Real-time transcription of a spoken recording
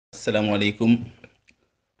Assalamualaikum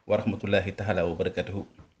warahmatullahi taala wabarakatuh.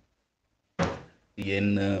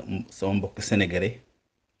 Yéen sama mbokk sénégalais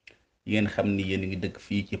yéen xam ni yéen ngi dëkk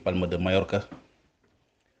fii ci Palma de Mallorca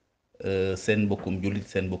seen mbokkum jullit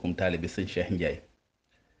seen mbokkum taalibe sëñ Cheikh Ndiaye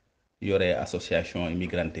yore association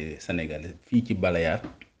immigrante sénégalais fii ci Balear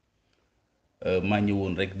maa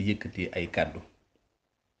ñëwoon rek di yëkkati ay kàddu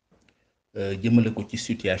jëmale ko ci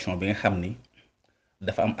situation bi nga xam ni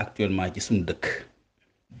dafa am actuellement ci suñu dëkk.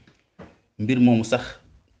 mbir moomu sax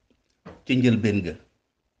ci njëlbéen ga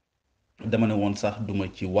dama ne woon sax duma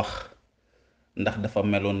ci wax ndax dafa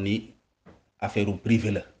meloon ni affaire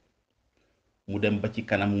privé la mu dem ba ci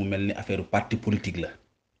kanam mu mel ni affaire parti politique la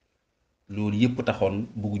loolu yëpp taxoon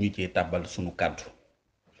bëgguñu cee tàbbal sunu kàddu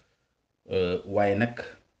waaye nag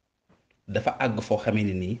dafa àgg foo xamee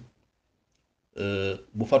ni nii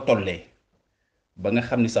bu fa tollee ba nga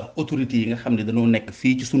xam ni sax autorités yi nga xam ne dañoo nekk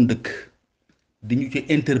fii ci sunu dëkk di ñu ci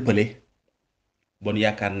interpeller bon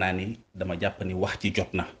yaakaar naa ni dama jàpp ni wax ci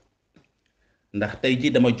jot na ndax tey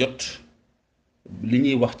jii dama jot li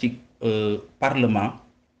ñuy wax ci parlement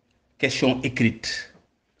question écrite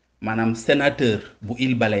maanaam sénateur bu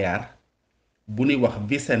Îles Baléares bu ñuy wax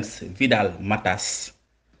Vicens Vidal Matas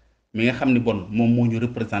mi nga xam ni bon moom moo ñu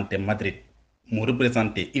représenté Madrid moo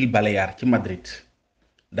représenté Îles Baléares ci Madrid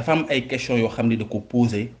dafa am ay question yoo xam ni da ko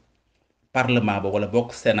posé parlement ba wala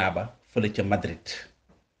bokk Sénat ba fële ca Madrid.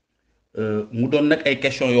 mu doon nag ay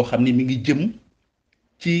question yoo xam ni mi ngi jëm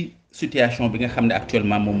ci situation bi nga xam ne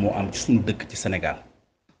actuellement moom moo am ci suñu dëkk ci Sénégal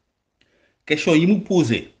question yi mu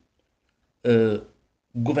posé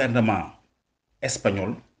gouvernement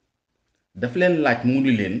espagnol daf leen laaj mu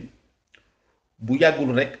ni leen bu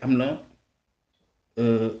yàggul rek am na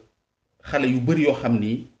xale yu bari yoo xam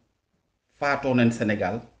ni faatoo nañ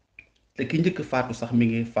Sénégal te ki njëkk faatu sax mi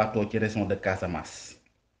ngi faatoo ci région de Casamance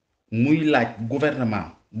muy laaj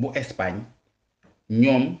gouvernement bu Espagne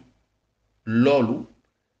ñoom loolu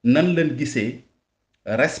nan leen gisee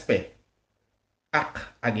respect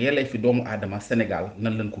ak yelleefi doomu aadama Sénégal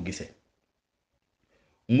nan leen ko gisee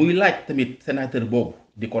muy laaj tamit sénateur boobu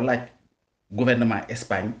di ko laaj gouvernement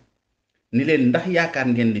Espagne ni leen ndax yaakaar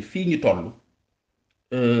ngeen ni fii ñu toll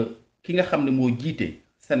ki nga xam ne moo jiite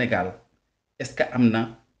Sénégal est-ce que am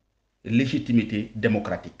na légitimité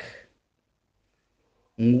démocratique.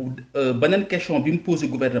 mu beneen question bi mu posé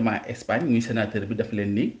gouvernement Espagne muy sénateur bi daf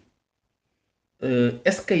leen ni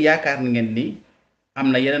est-ce que yaakaar ngeen ni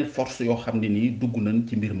am na yeneen force yoo xam ne nii dugg nañ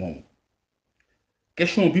ci mbir moomu.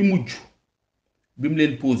 question bi mujj bi mu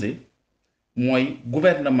leen posé mooy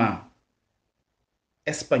gouvernement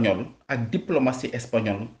espagnol ak diplomatie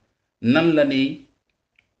espagnole nan la ni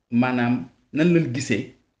maanaam nan lañ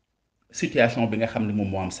gisee situation bi nga xam ne moom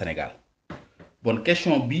moo am Sénégal. bon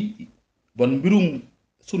question bi bon mbirum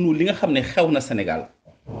sunu li nga xam ne xew na Sénégal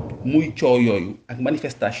muy coow yooyu ak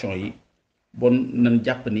manifestation yi bon nañ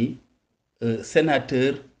jàpp ni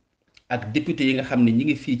sénateur ak député yi nga xam ne ñi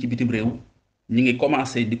ngi fii ci bitim réew ñi ngi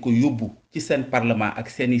commencé di ko yóbbu ci seen parlement ak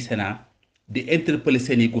seeni sénat di interpeller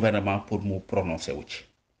seeni gouvernement pour mu prononcer wu ci.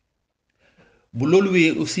 bu loolu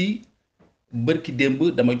wéyee aussi bërki démb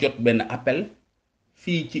dama jot benn appel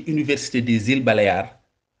fii ci université des Îles Baléares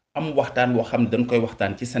am waxtaan woo xam ne dañ koy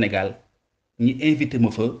waxtaan ci Sénégal ñi invité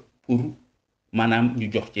ma fa pour maanaam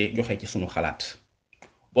ñu joxe ci sunu xalaat.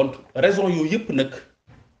 bon raison yooyu yëpp nag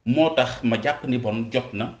moo tax ma jàpp ni bon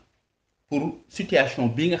jot na pour situation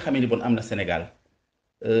bii nga xam ni bon am na Sénégal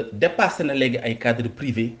dépassé na léegi ay cadre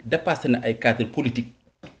privé dépassé na ay cadre politique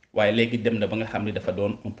waaye léegi dem na ba nga xam ni dafa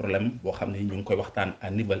doon un problème boo xam ne ñu ngi koy waxtaan à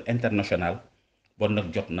niveau international bon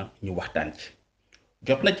nag jot na ñu waxtaan ci.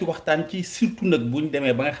 jot na ci waxtaan ci surtout nag bu ñu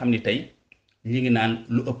demee ba nga xam ni tey ñi ngi naan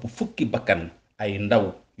lu ëpp fukki bakkan ay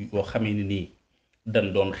ndaw yoo xamee ni nii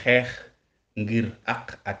dañ doon xeex ngir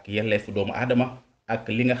ak yelleefu doomu aadama ak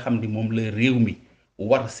li nga xam ni moom la réew mi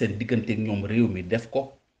war seen digganteeg ñoom réew mi def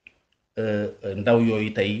ko ndaw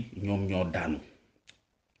yooyu tey ñoom ñoo daanu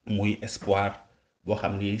muy espoir boo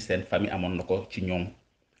xam ni seen famille amoon na ko ci ñoom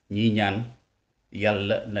ñiy ñaan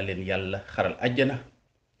yàlla na leen yàlla xaral àjjana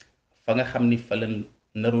fa nga xam ni fa leen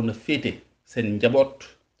naroon a féete seen njaboot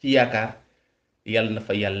ci yaakaar yàlla na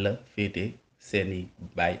fa yàlla féete seeni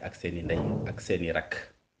baay ak seeni ndey ak seeni rakk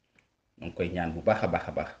ñoo ngi koy ñaan bu baax a baax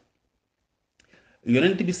a baax.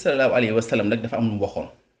 yonent bi sallallahu alayhi wa sallam nag dafa am lu mu waxoon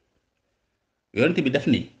yonent bi daf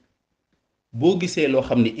ni boo gisee loo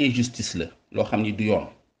xam ni injustice la loo xam ni du yoon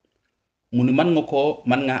mu ni mën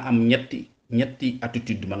ngaa am ñetti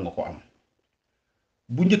attitude mën nga ko am.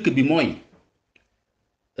 bu njëkk bi mooy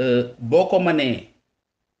boo ko mënee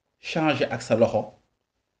changer ak sa loxo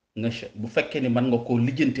bu fekkee ni mën nga koo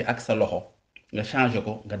lijjanti ak sa loxo nga changer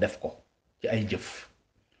ko nga def ko ci ay jëf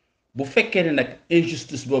bu fekkee ne nag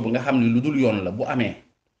injustice boobu nga xam ne lu dul yoon la bu amee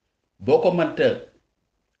boo ko mënta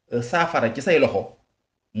saafara ci say loxo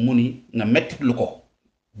mu ni nga mettitlu ko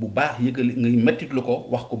bu baax yëgali nga mettitlu ko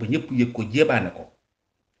wax ko ba ñëpp yëg ko jébaane ko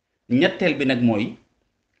ñetteel bi nag mooy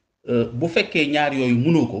bu fekkee ñaar yooyu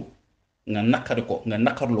mënoo ko nga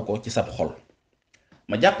naqarlu ko ci sab xol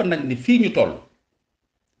ma jàpp nag ni fii ñu toll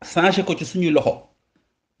changé ko ci suñuy loxo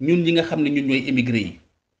ñun ñi nga xam ne ñun ñooy émigré yi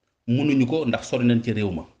mënuñu ko ndax sori nañ ci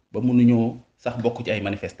réew ma ba mënuñoo sax bokk ci ay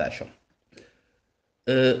manifestation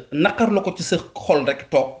naqarlu ko ci sa xol rek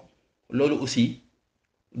toog loolu aussi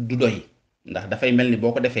du doy ndax dafay mel ni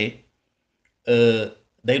boo ko defee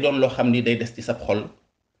day doon loo xam ni day des ci sab xol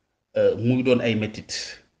muy doon ay mettit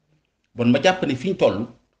bon ma jàpp ni fi ñu toll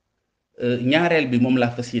ñaareel bi moom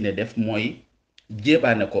laa fas yéene def mooy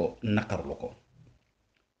jéebaane ko naqarlu ko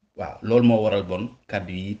waaw loolu moo waral bon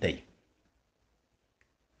kàddu yi tey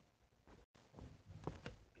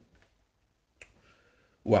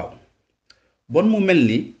waaw bon mu mel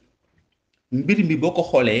ni mbir mi boo ko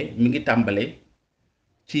xoolee mi ngi tàmbale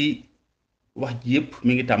ci wax ji yépp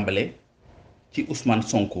mi ngi tàmbale ci Ousmane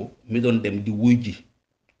Sonko mi doon dem di wuy ji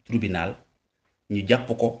tribunal ñu jàpp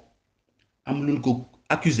ko am luñ ko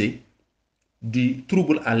accusé du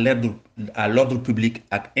trouble à l'ordre public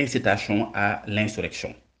ak incitation à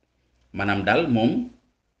l'insurrection maanaam daal moom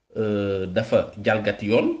dafa jalgati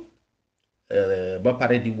yoon ba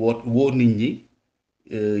pare di woo nit ñi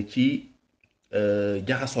ci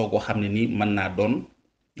jaxasoo goo xam ne ni mën naa doon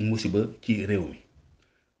musiba ci réew mi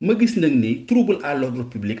ma gis nag ni trouble à l'ordre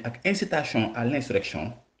public ak incitation à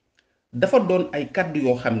l'insurrection dafa doon ay kàddu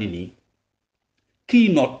yoo xam ne nii kiy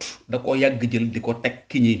noot da ko yàgg jël di ko teg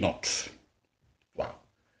ki ñuy noot waaw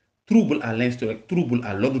trouble à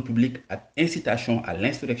l'ordre public ak incitation à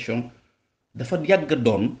l'insurrection dafa yàgg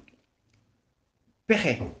doon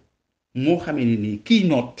pexe moo xamee ne nii kiy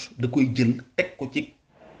noot da koy jël teg ko ci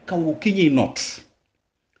kaw ki ñuy noot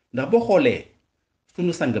ndax boo xoolee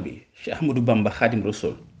sunu sang bi Cheikh Ahmadou Bamba Khadim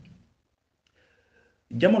Rassoul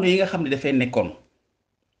jamono yi nga xam ne dafay nekkoon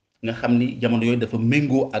nga xam ni jamono yooyu dafa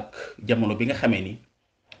méngoo ak jamono bi nga xamee ni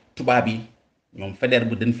tubaab yi ñoom Faidherbe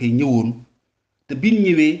bu dañ fay ñëwoon te biñ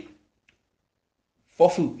ñëwee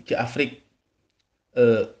foofu ci Afrique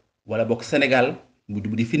wala bokk Sénégal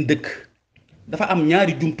bu di fi dëkk dafa am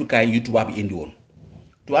ñaari jumtukaay yu tubaab yi indi woon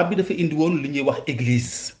tubaab bi dafa indi woon li ñuy wax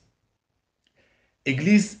église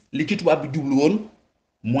li ci tubaab bi jublu woon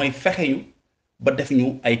mooy fexe ñu ba def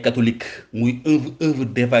ñu ay catholique muy œuvre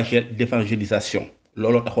d'évangélisation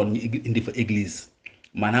looloo taxoon ñu indi fa église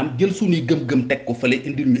maanaam jël suñuy gëm-gëm teg ko fële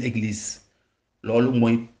indil ñu église loolu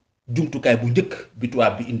mooy jumtukaay bu njëkk bi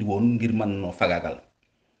tubaab bi indi woon ngir mën noo fagaagal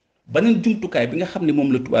beneen jumtukaay bi nga xam ne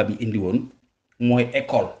moom la tubaab yi indi woon mooy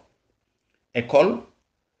école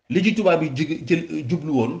li ci tubaab yi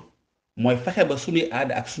jublu woon mooy fexe ba suñuy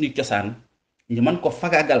aada ak suñuy cosaan ñu mën ko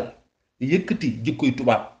fagaagal yëkkati jikkoy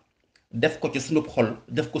tubaab def ko ci suñu xol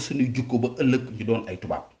def ko suñuy jukko ba ëllëg ñu doon ay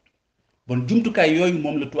tubaab bon jumtukaay yooyu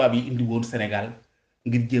moom la tubaab yi indi woon Sénégal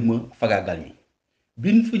ngir jéem a fagaagal ñi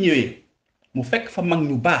biñ fa ñëwee mu fekk fa mag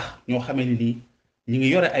ñu baax ñoo xamee ni nii ñu ngi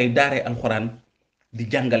yore ay daare alxuraan di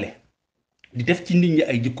jàngale di def ci nit ñi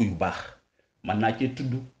ay jikko yu baax mën naa cee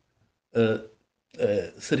tudd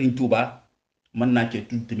Serigne Touba mën naa cee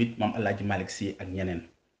tudd tamit maam El Hadj Malick Sy ak ñeneen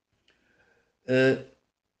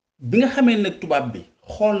bi nga xamee nag tubaab bi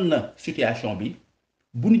xool na situation bi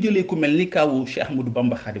bu ñu jëlee ku mel ni kaawu Cheikh Ahmadou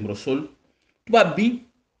Bamba Khadim Rassoul tubaab bi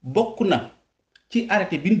bokk na ci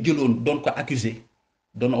arrêté bi ñu jëloon doon ko accusé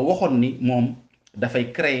doon waxoon ni moom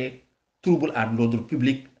dafay créer trouble à l'ordre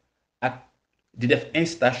public ak di def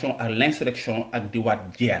incitation à l'insurrection ak di waat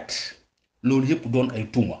jiyaat loolu yëpp doon ay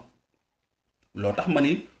tuuma loo tax ma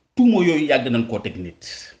ni tuuma yooyu yàgg nañ koo teg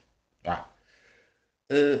nit waaw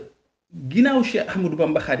ginnaaw Cheikh Ahmadou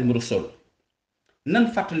Bamba Khadim Rassoul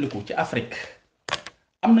nan fàttaliku ci Afrique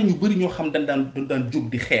am na ñu bari ñoo xam dañ daan jóg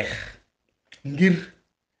di xeex ngir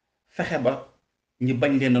fexe ba ñi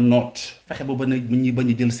bañ leen a noot fexe ba ñi bañ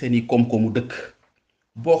a jël seeni koom-koomu dëkk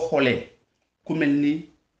boo xoolee ku mel ni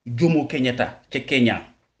Jomo Kenyatta ca Kenya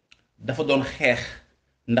dafa doon xeex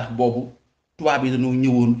ndax boobu tubaab yi dañoo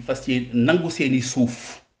ñëwoon fas yéene nangu seeni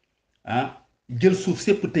suuf jël suuf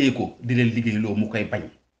sépp téye ko di leen liggéeyloo mu koy bañ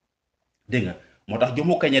dégg nga moo tax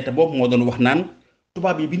Jomo Kenyatta boobu moo doon wax naan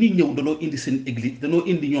tubaab yi bi ñuy ñëw danoo indi seen église danoo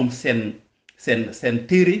indi ñoom seen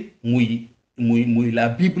téere muy la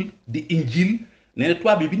Bible di injil nee na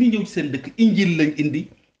tubaab yi bi ñuy ñëw ci seen dëkk injil lañ indi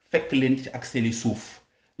fekk leen ci ak seeni suuf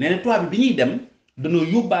nee na tubaab yi bi ñuy dem danoo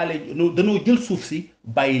yóbbaale danoo jël suuf si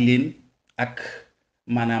bàyyi leen ak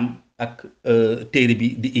maanaam ak téere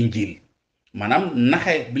bi di injil maanaam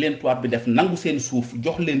naxe bi leen tubaab bi def nangu seen suuf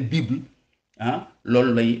jox leen bible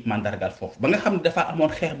loolu lay mandargal foofu ba nga xam ne dafa amoon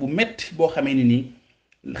xeex bu metti boo xamee ni nii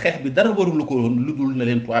xeex bi dara warulu ko woon lu dul na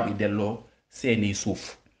leen tubaab yi delloo seeni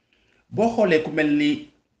suuf boo xoolee ku mel ni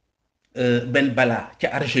Ben Bella ca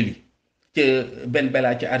Algérie Ben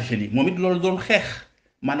Bella ca Algérie moom it loolu doon xeex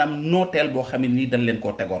maanaam nooteel boo xam ne nii dañ leen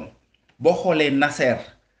koo tegoon boo xoolee Nasser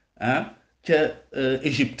ca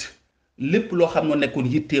Égypte lépp loo xam ne nekkoon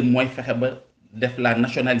yitteem mooy fexe ba def la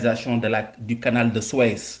nationalisation du canal de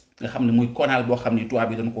Suez nga xam ne muy canal boo xam ne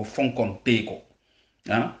tubaab yi dañ ko fonkoon téye ko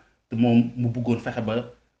te moom mu bëggoon fexe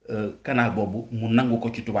ba canal boobu mu nangu ko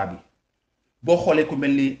ci tubaab yi boo xoolee ku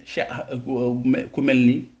mel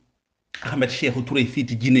ni Ahmed Cheikh Touré fii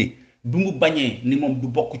ci Guinée bi mu bañee ni moom du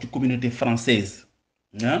bokk ci communauté française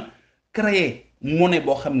créer monnaie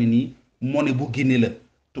boo xam ne nii monnaie bu Guinée la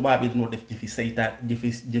tubaab yi dañoo def jëfi saytaan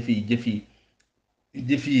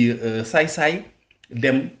jëfi saay-saay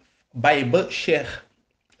dem bàyyi ba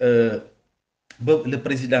le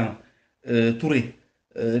président Touré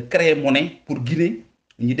créer monnaie pour Guinée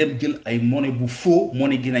ñi dem jël ay monnaie bu faux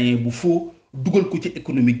monnaie guinéen bu faux dugal ko ci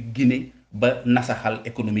économique Guinée ba nasaxal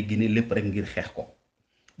économique Guinée lépp rek ngir xeex ko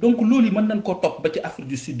donc loolu yi mën nañ koo topp ba ci Afrique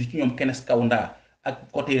du Sud ci ñoom Kenneth Kaunda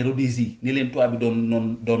ak côté Rhodésie ni leen tubaab bi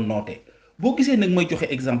doon noote boo gisee nag may joxe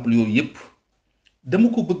exemple yooyu yëpp dama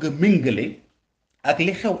ko bëgg a méngale ak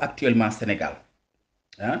li xew actuellement Sénégal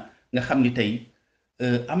nga xam ni tey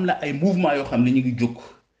am na ay mouvement yoo xam ne ñu ngi jóg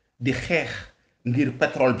di xeex ngir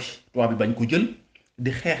pétrole bi tubaab bi bañ ko jël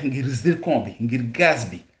di xeex ngir zircon bi ngir gaz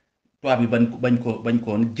bi tubaab bi bañ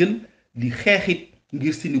ko jël di xeexit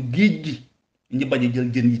ngir suñu géej gi ñi bañ a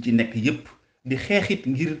jël jën yi ci nekk yépp di xeexit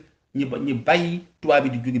ngir ñi bàyyi tubaab bi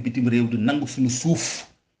di jóge bitim réew di nangu suñu suuf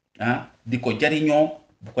di ko jariñoo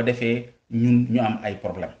bu ko defee ñun ñu am ay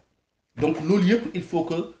problème donc loolu yépp il faut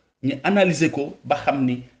que ñu analyser ko ba xam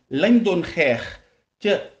ni lañ doon xeex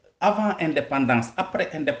ca avant indépendance après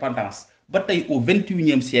indépendance ba tey au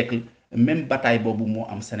 21e siècle même bataille boobu moo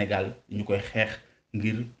am Sénégal ñu koy xeex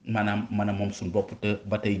ngir maanaam moom suñu bopp te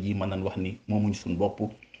ba tey jii mën nañ wax ni moomuñ suñu bopp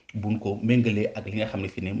buñ ko méngalee ak li nga xam ne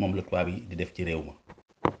fi ne moom la tubaab yi di def ci réew ma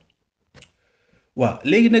waaw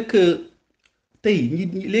léegi nag tey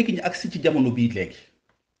léegi ñu agsi ci jamono bii léegi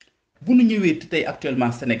bu ñu ñëwee tey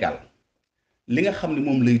actuellement Sénégal li nga xam ne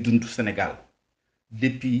moom lay dund Sénégal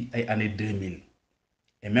depuis ay années 2000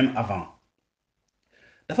 et même avant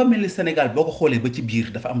dafa mel ni Sénégal boo ko xoolee ba ci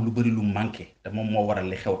biir dafa am lu bari lu manqué te moom moo waral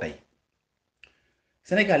li xew tey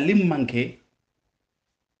Sénégal li mu manqué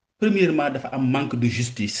premièrement dafa am manque de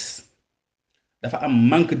justice dafa am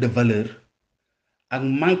manque de valeur ak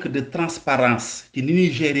manque de transparence ci ni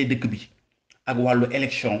ñuy gérer dëkk bi ak wàllu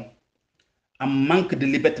élection am manque de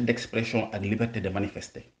liberté d'expression ak liberté de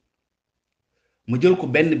manifester mu jël ko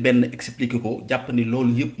benn expliquer ko jàpp ni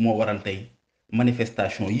loolu yëpp moo waral tey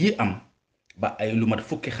manifestation yi am ba ay lu mat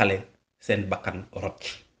fukki xale seen bakkan rot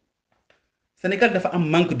Sénégal dafa am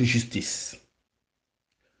manque de justice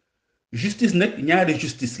nag ñaari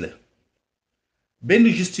justice la benn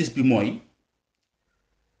justice bi mooy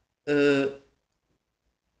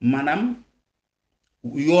maanaam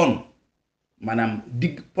yoon maanaam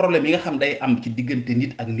problème yi nga xam day am ci diggante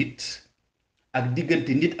nit ak nit ak diggante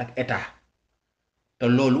nit ak état te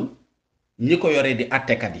loolu ñi ko yoree di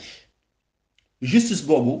àttekat yi justice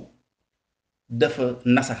boobu dafa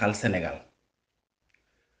nasaxal Sénégal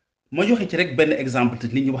ma joxe ci rek benn exemple te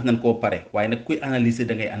nit ñi wax nañ koo pare waaye nag kuy analyser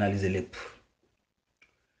da ngay analyser lépp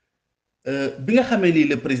bi nga xamee ni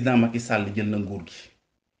le président Macky Sall jël na nguur gi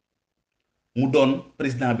mu doon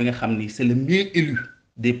président bi nga xam ni c'est le mieux élu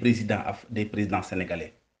des présidents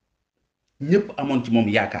sénégalais ñëpp amoon ci moom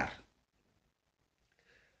yaakaar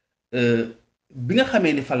bi nga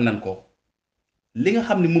xamee ni fal nañ ko li nga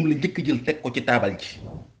xam ni moom la njëkk jël teg ko ci taabal ji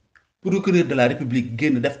procureur de la république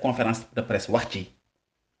génn def conférence de presse wax ci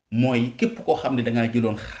mooy képp koo xam ne da ngaa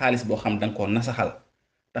jëloon xaalis boo xam ne da nga koo nasaxal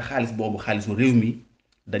te xaalis boobu xaalisu réew mi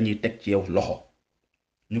dañuy teg ci yow loxo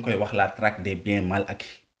ñu koy wax la traque des biens mal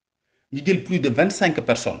acquis ñu jël plus de 25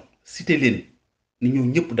 personnes cité leen ni ñoo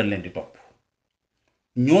ñëpp dañ leen di topp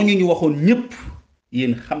ñooñu ñu waxoon ñëpp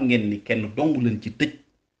yéen xam ngeen ni kenn dong leen ci tëj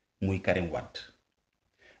muy Karim Wade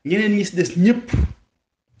ñeneen ñi si des ñëpp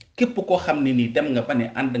képp koo xam ne nii dem nga ba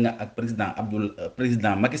ne ànd nga ak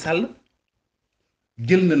président Macky Sall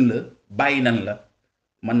jël nañ la bàyyi nañ la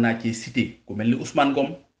mën naa ci cité ku mel ni Ousmane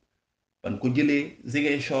Ngom ban ko jëlee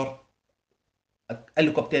Ziguinchor ak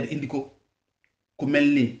hélicoptère indi ko ku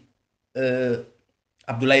mel ni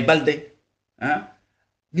Abdoulaye Baldé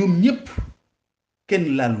ñoom ñëpp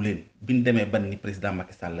kenn laalu leen bi ñu demee ban ni président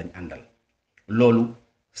Macky Sall lañ àndal loolu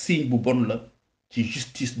signe bu bon la ci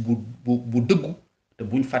justice bu dëggu te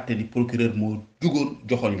buñ fàtte ni procureur moo jugoon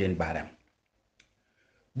joxoon leen baaraam.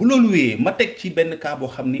 bu loolu wéyee ma teg ci benn cas boo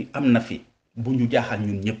xam ni am na fi bu ñu jaaxal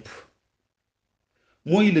ñun ñëpp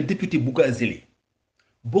mooy le député Bougazeli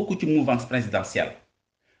bokk ci mouvance présidentielle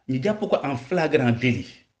ñu jàpp ko en flagrant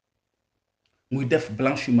délit muy def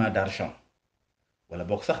blanchiment d'argent wala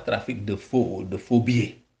boog sax trafic de faux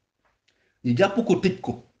billets ñu jàpp ko tëj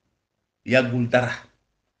ko yàggul dara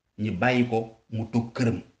ñu bàyyi ko mu toog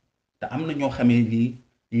këram te am na ñoo xamee ni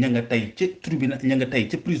ña nga tey ca tribunal ña nga tey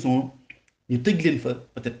ca prison ñu tëj leen fa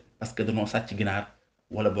peut-être parce que dañoo sàcc ginaar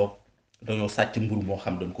wala boog dañoo sàcc mburu moo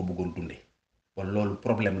xam dañ ko bëggoon dunde wala loolu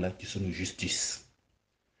problème la ci suñu justice.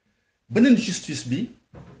 beneen justice bi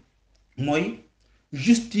mooy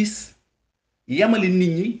justice yamale nit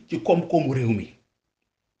ñi ci koom-koomu réew mi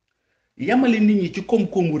yamale nit ñi ci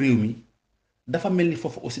koom-koomu réew mi dafa mel ni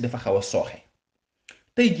foofu aussi dafa xaw a sooxe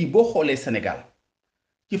tey jii boo xoolee Sénégal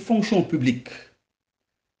ci fonction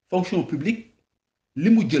publique li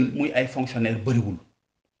mu jël muy ay fonctionnaires bëriwul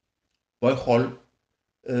booy xool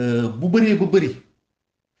bu bëree ba bëri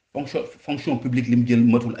fonction publique li mu jël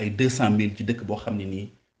matul ay 200 000 ci dëkk boo xam ne nii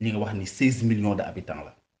ñi nga wax ni 16 millions d'habitants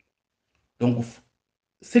la donc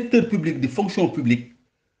secteur public di fonction publique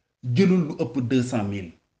jëlul lu ëpp 200 000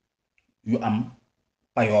 yu am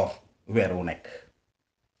payoor weer wu nekk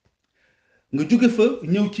nga jóge fa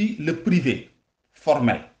ñëw ci le privé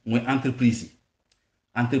formel mooy entreprise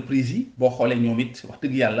yi boo xoolee ñoom it wax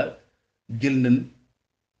dëgg yàlla jël nañ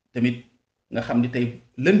tamit nga xam ni tey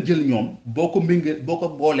lan jël ñoom boo ko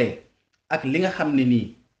boolee ak li nga xam ne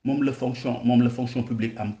nii moom la fonction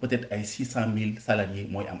publique am peut-être ay 600 000 salariés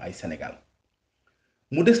mooy am ay Sénégal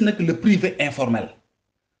mu des nag le privé informel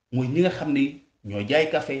mooy ñi nga xam ni ñooy jaay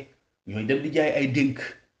café ñooy dem di jaay ay dénk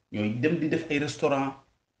ñooy dem di def ay restaurant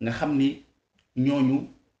nga xam ni ñooñu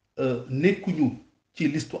nekkuñu ci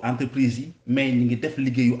listu entreprise yi mais ñi ngi def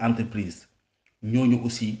liggéeyu entreprise ñooñu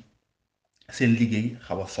aussi seen liggéey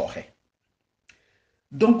xaw a sooxe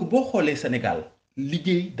donc boo xoolee Sénégal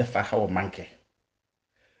liggéey dafa xaw a manqué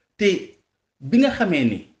te bi nga xamee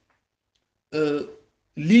ni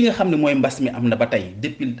lii nga xam ne mooy mbas mi am na ba tey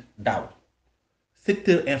depuis daaw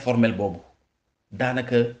secteur informel boobu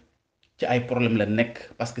daanaka ci ay problème la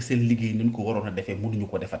nekk parce que seen liggéey ni ñu ko waroon a defee mënuñu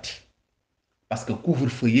ko defati parce que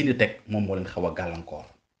couvre-feu yi ñu teg moom moo leen xaw a gàllankoor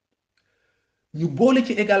ñu boole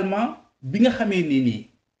ci également bi nga xamee ni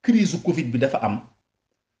crise Covid bi dafa am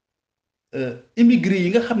immigré yi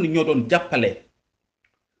nga xam ne ñoo doon jàppale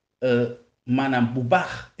maanaam bu baax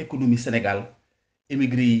économie Sénégal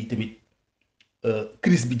immigré yi tamit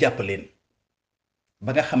crise bi jàpp leen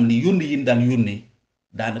ba nga xam ni yónni yi ñu daan yónnee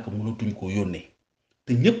daanaka mënatuñ koo yónnee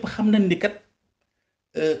te ñëpp xam nañ ni kat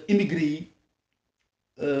immigré yi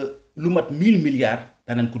lu mat 1000 milliards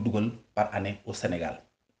danañ ko dugal par année au Sénégal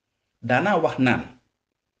daanaa wax naan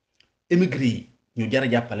immigré yi ñu jar a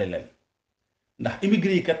jàppale leen ndax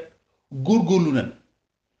immigré yi kat góorgóorlu nañ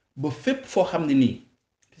ba fépp foo xam ne nii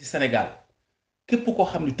ci Sénégal képp koo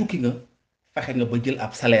xam ne tukki nga fexe nga ba jël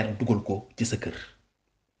ab salaire dugal ko ci sa kër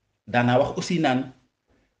daanaa wax aussi naan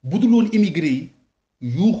bu dul woon immigré yi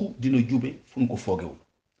yuuxu dina jube fu ñu ko foogewul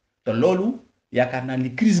te loolu yaakaar naa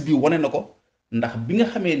ni crise bi wane na ko ndax bi nga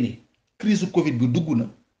xamee ni crise Covid bi dugg na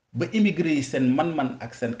ba immigré yi seen man-man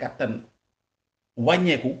ak seen kàttan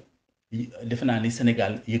wàññeeku defe naa ni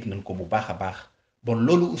Sénégal yëg nañ ko bu baax a baax bon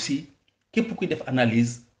loolu aussi képp kuy def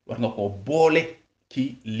analyse war nga ko boole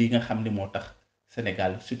ci li nga xam ni moo tax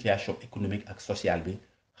Sénégal situation économique ak sociale bi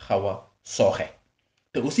xaw a sooxe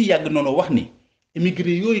te aussi yàgg noonu wax ni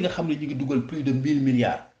immigré yooyu nga xam ne ñu ngi dugal plus de 1000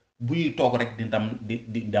 milliards bu ñuy toog rek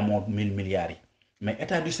di damoo 1000 milliards yi mais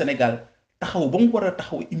état du Sénégal taxaw ba mu war a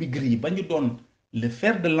taxaw immigré yi ba ñu doon le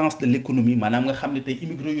fer de lance de l'économie maanaam nga xam ne tey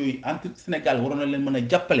immigré yooyu entre Sénégal waroon na leen mën a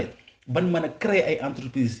jàppale ban mën a créer ay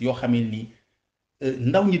entreprises yoo xamee ni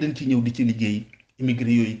ndaw ñi dañ ci ñëw di ci liggéey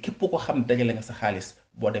immigré yooyu képp ko xam dajale nga sa xaalis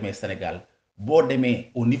boo demee Sénégal boo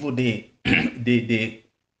demee au niveau de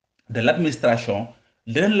l'administration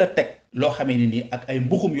dinañ la teg loo xamee ni nii ak ay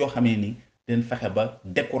mbuxum yoo xamee ni dinañ fexe ba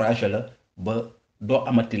décourager la ba doo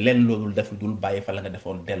amati leen loolu def dul bàyyi fa la nga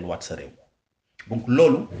defoon delluwaat sa réew donc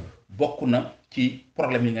loolu bokk na ci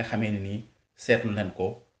problème yi nga xamee ni nii seetlu nañ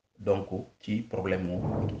ko donc ci problème mu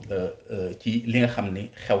ci li nga xam ni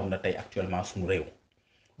xew na tey actuellement suñu réew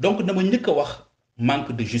donc dama njëkk a wax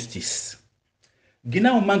manque de justice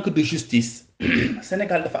ginnaaw manque de justice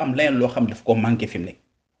Sénégal dafa am leneen loo xam daf ko manqué fi mu nekk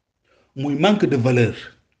muy manque de valeur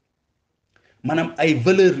maanaam ay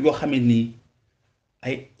valeur yoo xam ne nii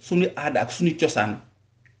ay suñu aada ak suñu cosaan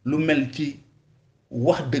lu mel ci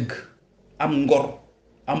wax dëgg am ngor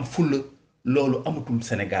am fulla loolu amatul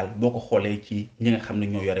Sénégal boo ko xoolee ci ñi nga xam ne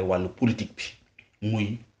ñoo yore wàllu politique bi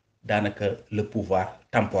muy daanaka le pouvoir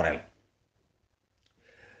temporel.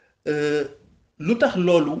 lu tax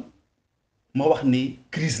loolu ma wax ni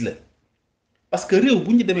crise la parce que réew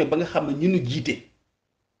bu ñu demee ba nga xam ne ñu nu jiite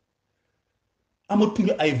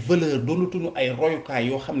amatuñu ay valeur doonatuñu ay royukaay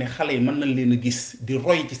yoo xam ne xale yi mën nañ leen a gis di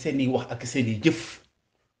roy ci seeni wax ak seeni jëf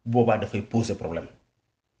boobaa dafay poser problème.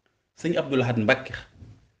 sëñ Abdou Lahad Mbacké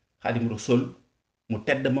Xaadimu Rasuul mu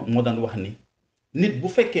tedd ma moo daan wax ni nit bu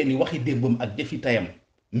fekkee ni waxi démbam ak jëfi tayam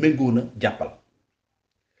méngoo na jàppal.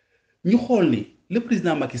 ñu xool ni le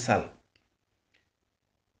président Macky Sall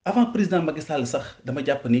avant président Macky Sall sax dama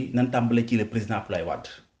jàpp ni nan tàmbale ci le président Abdoulaye Wade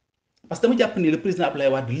parce que dama jàpp ni le président Abdoulaye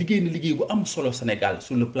Wade liggéey na liggéey bu am solo Sénégal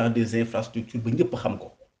sur le plan des infrastructures ba ñëpp xam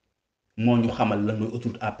ko moo ñu xamal lan mooy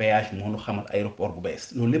autoroute à péage moo ñu xamal aéroport bu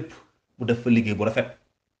bees loolu lépp bu def fa liggéey bu rafet.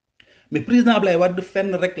 mais président Abdoulaye Wade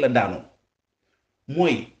fenn rek la daanoo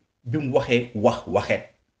mooy bi mu waxee waxeet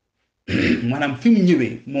maanaam fi mu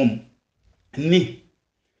ñëwee moom ni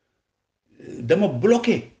dama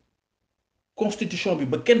bloqué constitution bi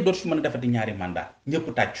ba kenn dootu fi mën a defati ñaari mandat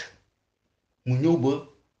ñëpp tàcc mu ñëw ba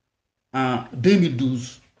en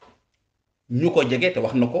 2012 ñu ko jege te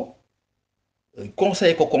wax na ko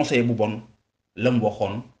conseil bu bon la mu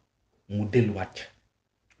waxoon mu delluwaat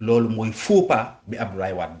loolu mooy faux pas bi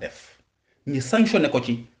Abdoulaye Wade def ñu sanctionné ko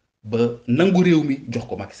ci ba nangu réew mi jox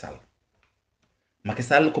ko Macky Sall. Macky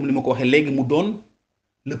Sall comme ni ma ko waxee léegi mu doon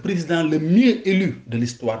le président le mieux élu de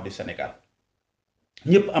l'histoire du Sénégal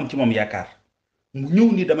ñëpp am ci moom yaakaar mu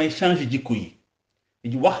ñëw ni damay changer jikko yi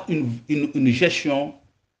di wax une gestion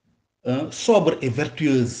sobre et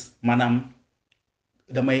vertueuse maanaam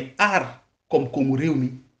damay aar koom-koomu réew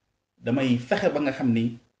mi damay fexe ba nga xam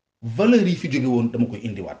ni valeurs yi fi jóge woon dama koy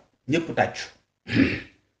indiwaat ñëpp tàccu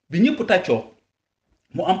bi ñëpp tàccoo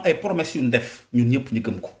mu am ay promesses yu ñu def ñun ñëpp ñu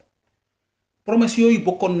gëm ko promesses yooyu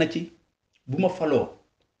bokkoon na ci bu ma faloo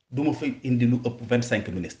du ma fay indi lu ëpp 25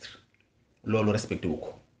 ministres loolu respecté wu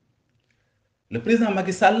ko le président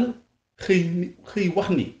Macky Sall xëy wax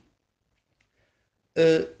ni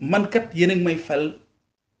man kat yéen a ngi may fal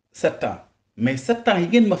 7 ans mais 7 ans yi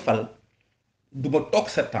ngeen ma fal du ma toog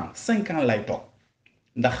 7 ans 5 ans lay toog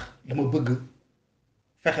ndax dama bëgg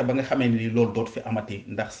fexe ba nga xamee ni loolu doot fi amati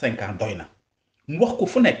ndax 5 ans doy na mu wax ko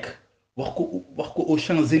fu nekk wax ko aux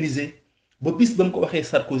Champs-Élysées ba bis ba mu ko waxee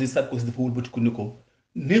Sarkozy dafa wëlbatiku ni ko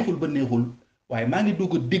neexul ba neexul waaye maa ngi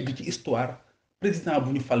doog a dégg ci histoire président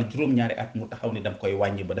bu ñu fal juróom-ñaari at mu taxaw ni dama koy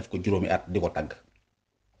wàññi ba def ko juróomi at di ko tagg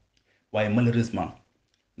waaye malheureusement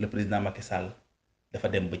le président Macky Sall dafa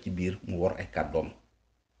dem ba ci biir mu war ay kàddoom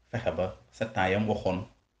fexe ba 7 ans yam waxoon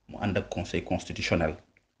mu ànd ak conseil constitutionnel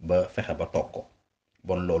ba fexe ba toog ko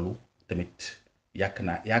bon loolu tamit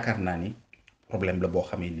yaakaar naa ni problème la boo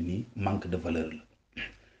xamee ni nii manque de valeur la.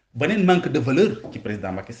 beneen manque de valeur ci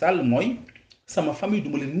président Macky Sall mooy sama famille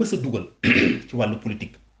duma leen mës a dugal ci wàllu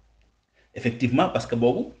politique effectivement parce que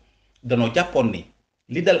boobu danoo jàppoon ni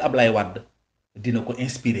li dal Ablaye Wade dina ko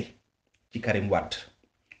inspiré ci Karim Wade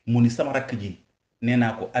mu ni sama rakk ji nee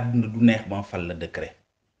naa ko àdduna du neex ba fal la décret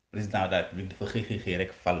président de la République dafa xëy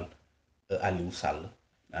rek fal Aliou Sall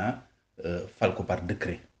fal ko par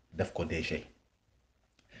décret def ko DG.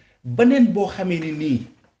 beneen boo xamee ni nii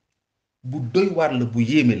bu doy waar la bu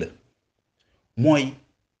yéeme la mooy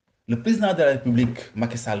le président de la République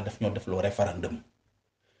Macky Sall daf ñoo def loo référendum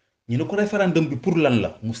ñu ne ko référendum bi pour lan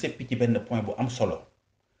la mu seppi ci benn point bu am solo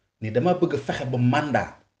ni dama bëgg fexe ba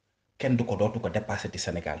mandat kenn du ko dootu ko dépassé ci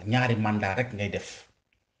Sénégal ñaari mandat rek ngay def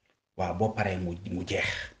waaw boo paree mu jeex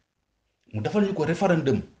mu defal ñu ko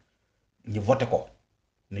référendum ñu voté ko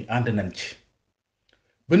ni ànd nañ ci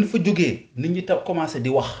ba ñu fa jógee nit ñi ta commencé di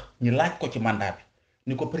wax ñu laaj ko ci mandat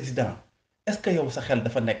bi ni ko président est-ce que yow sa xel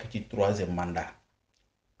dafa nekk ci 3e mandat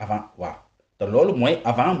avant waaw te loolu mooy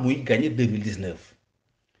avant muy gagné 2019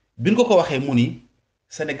 bi ñu ko waxee mu ni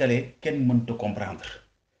sénégalais kenn mënta comprendre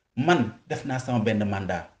man def naa sama benn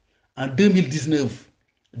mandat en 2019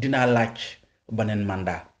 dinaa laaj beneen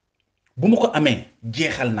mandat bu ma ko amee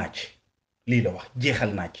jeexal naa ci lii la wax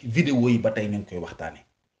jeexal naa ci vidéo yi ba tey ñu ngi koy waxtaane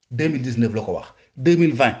 2019 la ko wax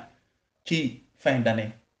 2020 ci fin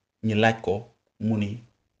d'année ñi laaj ko mu ni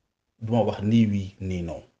duma wax nii oui nii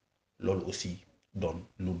non loolu aussi doon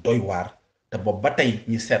lu doy waar te boobu ba tey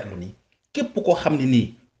ñi seetlu ni képp koo xam ne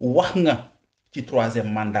nii wax nga ci 3e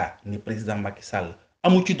mandat ni président Macky Sall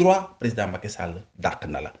amu ci droit président Macky Sall dàq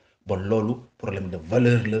na la bon loolu problème de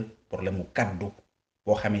valeur la problème mu kaddu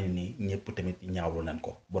boo xamee ni ñëpp tamit ñaawlu nañ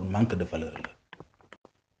ko bon manque de valeur la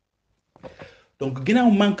donc ginnaaw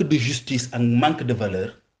manque de justice ak manque de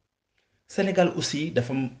valeur Sénégal aussi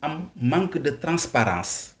dafa am manque de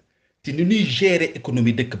transparence ci ni ñuy gérer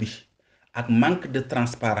économie dëkk bi ak manque de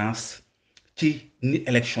transparence ci ni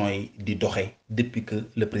élection yi di doxé depuis que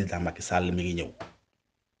le président Macky Sall mi ngi ñëw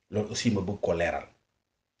loolu aussi ma bëgg ko leeral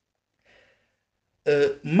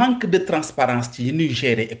manque de transparence ci ni ñuy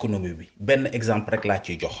gérer économie bi benn exemple rek laa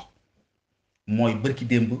ciy jox mooy bërki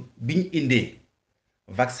démb bi ñu indee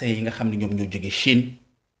vaccin yi nga xam ne ñoom ñoo jóge Chine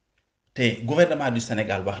te gouvernement du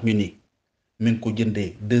Sénégal wax ñu ni mi ngi ko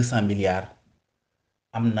jëndee 200 milliards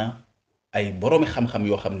am na ay boroomi xam-xam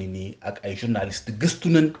yoo xam ne nii ak ay journalistes gëstu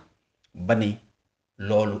nañ ba ni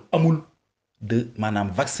loolu amul de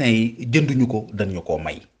maanaam vaccin yi jënduñu ko dañu koo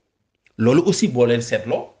may loolu aussi boo leen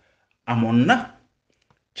seetloo amoon na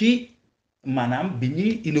ci maanaam bi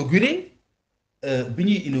ñuy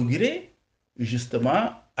inauguré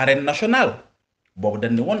justement arène nationale boobu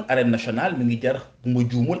dañ ne woon arène nationale mi ngi jar bu ma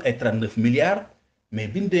juumul ay 39 milliards mais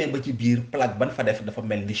biñ demee ba ci biir plaque ban fa def dafa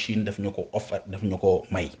mel ni Chine daf ñu ko offert daf ñu ko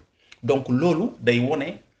may donc loolu day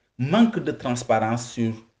wone manque de transparence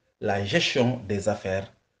sur la gestion des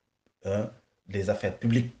affaires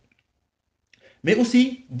publiques mais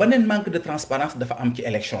aussi beneen manque de transparence dafa am ci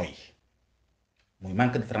élection yi muy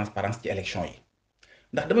manque de transparence ci élection yi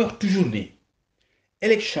ndax damay wax toujours ni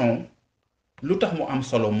élection lu tax mu am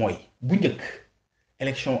solo mooy bu njëkk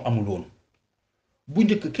élection amul woon bu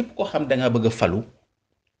njëkk képp ko xam da nga bëgg a falu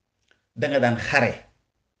da nga daan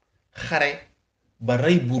xare ba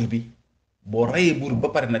rey buur bi boo reyee buur ba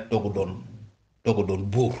pare nag doog a doon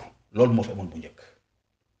buur loolu moo fi amoon bu njëkk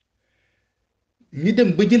ñi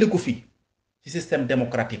dem ba jële ko fi ci système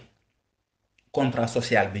démocratique contrat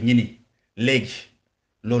social bi ñi ni léegi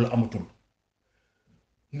loolu amatul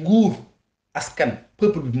nguur askan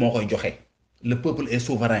peuple bi moo koy joxe le peuple est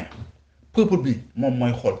souverain peuple bi moom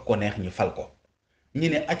mooy xool ko neex ñu fal ko ñi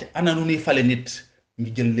ne ana nu ñuy fale nit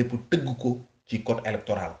ñu jël lépp tëgg ko ci code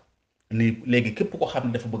électoral ni léegi képp ko xam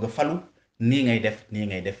ne dafa bëgg a falu nii ngay def nii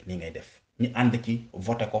ngay def nii ngay def ñu ànd ci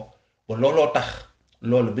voté ko ba looloo tax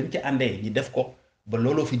loolu biñ ci àndee ñi def ko ba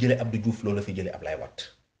looloo fi jëlee Abdou Diouf looloo fi jëlee Ablaye Wade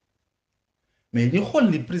mais ñu xool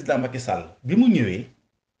ni président Macky Sall bi mu ñëwee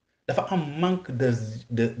dafa am manque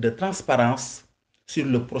de transparence sur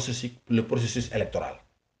le processus électoral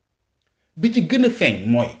bi ci gën a feeñ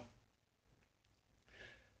mooy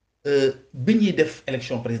bi ñuy def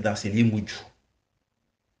élection présidentielle yi mujj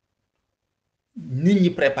nit ñi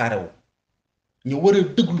préparé wu ñu war a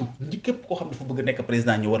déglu ñi képp koo xam ne dafa bëgg nekk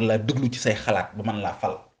président ñu war laa déglu ci say xalaat ba mën laa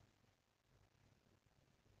fal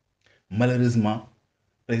malheureusement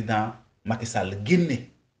président Macky Sall génne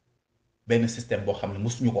benn système boo xam ne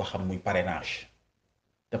mosuñu koo xam muy parrainage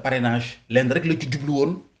te parrainage lenn rek la ci jublu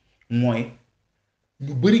woon mooy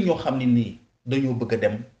ñu bari ñoo xam ne nii dañoo bëgg a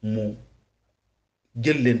dem mu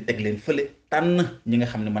jël leen teg leen fële tànn ñi nga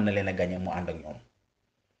xam ne mën na leen a gagné mu ànd ak ñoom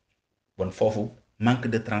bon foofu manque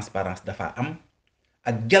de transparence dafa am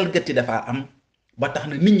ak jalgati dafa am ba tax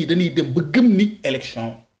na nit ñi dañuy dem ba gëm ni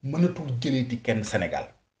élection mënatul jëleeti kenn Sénégal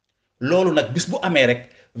loolu nag bis bu amee rek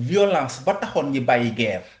violence ba taxoon ñi bàyyi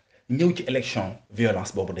guerre ñëw ci élection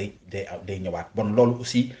violence boobu day ñëwaat bon loolu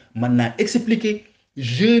aussi mën naa expliquer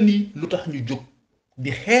jeunes yi lu tax ñu jóg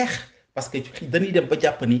di xeex parce que dañuy dem ba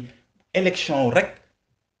jàpp ni élection rek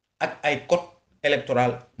ak ay code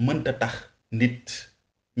électoral mënta tax nit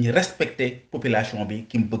ñi respecter population bi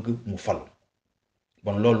ki mu bëgg mu falu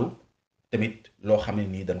bon loolu tamit loo xam ne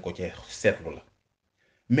nii dañ ko cee seetlu la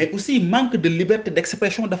mais aussi manque de liberté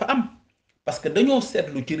d'expression dafa am parce que dañoo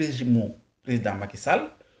seetlu ci régime mu président Macky Sall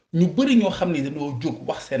ñu bëri ñoo xam ne dañoo jóg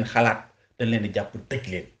wax seen xalaat dañ leen di jàpp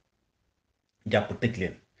tëj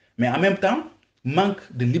leen mais en même temps manque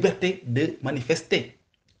de liberté de manifester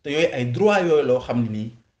te yooyu ay droits yooyu loo xam ne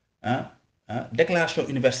nii déclaration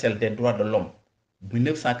universelle des droits de l'homme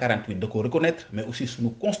 1948 da ko reconnaître mais aussi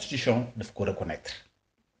suñu constitution daf ko reconnaître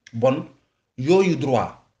bon yooyu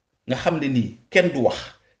droit nga xam ne nii kenn du wax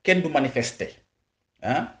kenn du manifester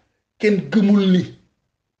kenn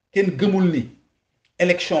gëmul ni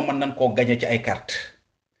élection mën nañ koo gagné ci ay carte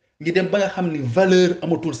ñi dem ba nga xam ni valeur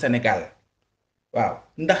amatul Sénégal waaw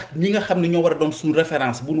ndax ñi nga xam ne ñoo war a doon suñu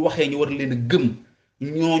référence bu ñu waxee ñu war leen a gëm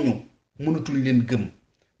ñooñu mënatul leen gëm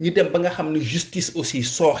ñi dem ba nga xam ne justice aussi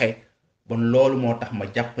sooxe bon loolu moo tax ma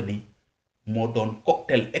jàpp ni moo doon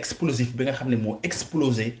cocktail explosif bi nga xam ne moo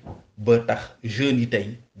explosé ba tax jeunes yi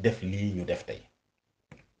tey def lii ñu def tey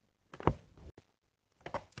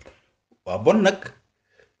waaw bon nag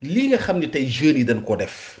lii nga xam ne tey jeunes yi dañ ko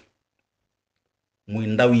def muy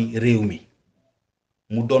ndaw yi réew mi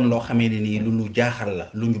mu doon loo xamee ne nii lu ñu jaaxal la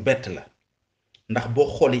lu ñu bett la ndax boo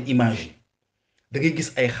xoolee image yi da ngay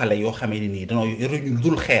gis ay xale yoo xamee ne nii danoo yoruñu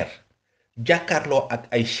dul xeer jàkkaarloo ak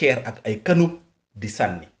ay chair ak ay kanu di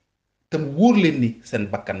sànni te mu wóor leen ni seen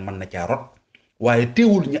bakkan mën na caa rot waaye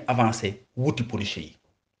teewul ñu avancé wuti policiers yi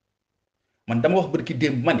man dama wax barki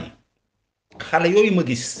démb ma ne xale yooyu ma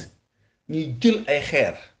gis ñuy jël ay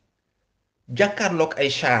xeer jàkkaarloog ay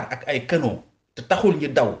char ak ay canot te taxul ñi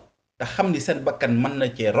daw te xam ni seen bakkan mën na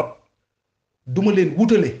cee rot duma leen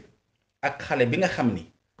wutale ak xale bi nga xam ni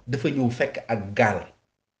dafa ñëw fekk ak gaal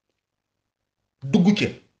dugg ca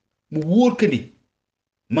mu wóor que ni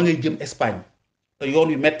ma ngay jëm Espagne te yoon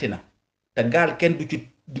wi metti na te gaal kenn du ci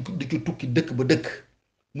tukki dëkk ba dëkk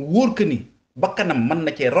mu wóor que ni bakkanam mën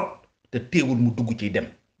na cee rot te teewul mu dugg ciy dem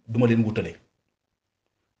duma leen wutale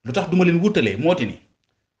lu tax duma leen wutale moo ti ni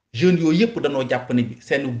jeunes yooyu yëpp danoo jàpp ni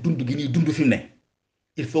seen dund gi ñuy dund fi mu ne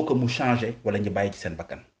il faut que mu changer wala ñu bàyyi ci seen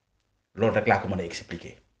bakkan loolu rek laa ko mën a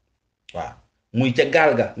expliquer waaw muy ca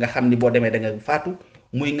gaal ga nga xam ni boo demee da nga faatu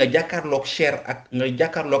muy nga jàkkaarloog cher ak nga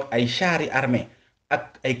jàkkaarloog ay chars yi armés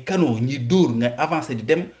ak ay canaux ñi dóor nga avancé di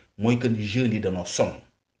dem mooy que ni jeunes yi danoo sonn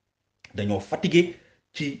dañoo fatigué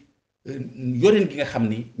ci yoreen gi nga xam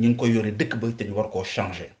ni ñu ngi koy yore dëkk ba te ñu war koo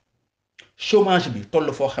changer chômage bi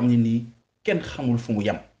toll foo xam ne nii kenn xamul fu mu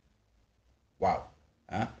yem waaw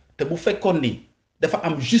te bu fekkoon ni dafa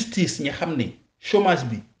am justice ñi xam ni chômage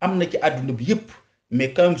bi am na ci àdduna bi yépp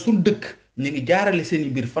mais quand même suñ dëkk ñu ngi jaarale seeni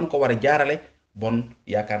mbir fan ko war a jaarale bon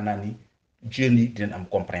yaakaar naa ni jeunes yi dinañ am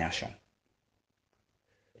compréhension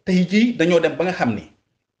tey jii dañoo dem ba nga xam ni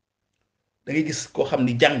da ngay gis koo xam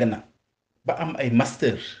ni jàng na ba am ay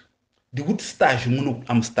master di wut stage mënu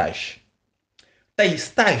am stage tey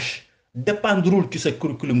stage dépendrul ci sa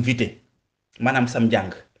curriculum vitae maanaam sam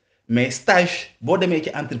njàng mais stage boo demee ci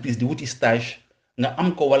entreprise di wuti stage nga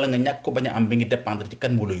am ko wala nga ñàkk ko bañ a am bi ngi dépendre ci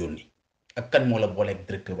kan moo la yónni ak kan moo la booleeg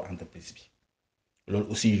directeur bu entreprise bi loolu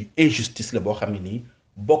aussi injustice la boo xam ne nii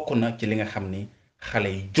bokk na ci li nga xam ni xale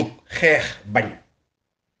yi jóg xeex bañ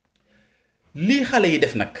lii xale yi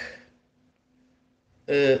def nag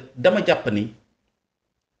dama jàpp ni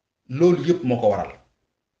loolu yëpp moo ko waral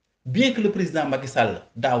bien que le président Macky Sall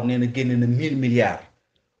daaw nee na génne na 1000 milliards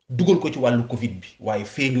dugal ko ci wàllu Covid bi waaye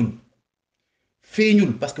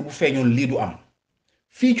feeñul parce que bu feeñoon lii du am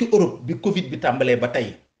fii ci Europe bi Covid bi tàmbalee ba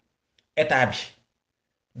tey état bi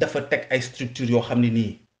dafa teg ay structures yoo xam ne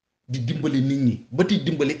nii di dimbali nit ñi ba di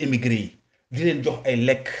dimbali émigré yi di leen jox ay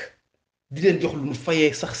lekk di leen jox lu ñu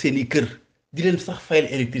fayee sax seeni kër di leen sax fayal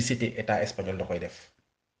électricité état espagnol da koy def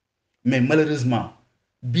mais malheureusement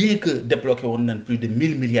bien que débloqué woon nañ plus de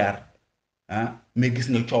 1000 milliards mais gis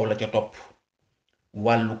nga coow la ca topp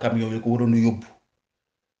wàllu camion yi ko waroon a yóbbu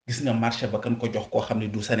gis nga marché ba kan ko jox koo xam ne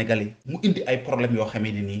du sénégalais mu indi ay problèmes yoo xam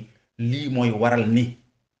ne nii lii mooy waral ni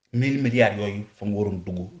 1000 milliards yooyu fa mu waroon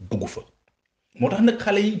dugg fa moo tax nag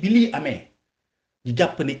xale yi bi lii amee ñu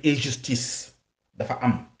jàpp ne injustice dafa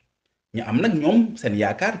am ñu am nag ñoom seen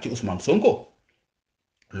yaakaar ci Ousmane Sonko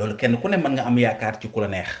loolu kenn ku ne mën nga am yaakaar ci ku la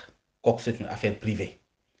neex kooku c'est une affaire privée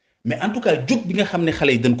mais en tout cas jóg bi nga xam ne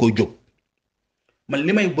xale yi dañ koy jóg man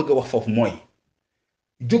li may bëgg a wax foofu mooy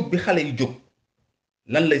jóg bi xale yi jóg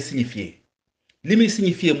lan lay signifier li muy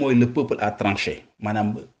signifier mooy le peuple a tranché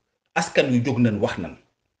maanaam askan wi jóg nañ wax nañ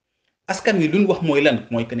askan wi lu ñu wax mooy lan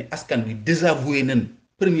mooy que ni askan wi désavoué nañ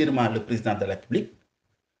premièrement le président de la République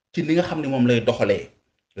ci li nga xam ne moom lay doxalee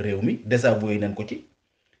réew mi désavoué nañ ko ci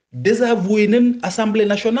désavoué nañ assemblée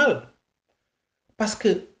nationale parce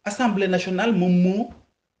que assemblée nationale moom moo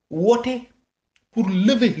woote pour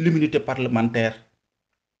lever l'immunité parlementaire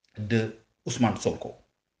de Ousmane Sonko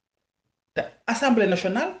te assemblée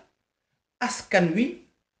nationale askan wi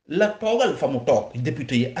la toogal fa mu toog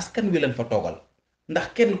député yi askan wi lañ fa toogal ndax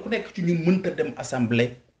kenn ku nekk ci ñun mënta dem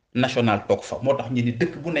assemblée nationale toog fa moo tax ñu ni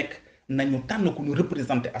dëkk bu nekk nañu tànn ku ñu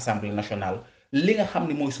représenter assemblée nationale li nga xam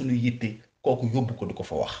ne mooy suñu yitte kooku yóbbu ko di ko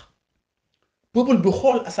fa wax peuple bi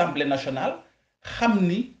xool assemblée nationale xam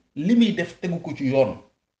ni li muy def tegu ko ci yoon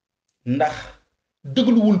ndax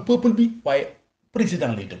dégluwul peuple bi waaye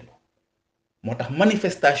président lay déglu moo tax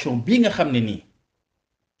manifestation bii nga xam ne nii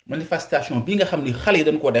xale yi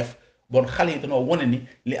dañ ko def bon xale yi dañoo wane ni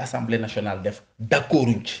li assemblée nationale def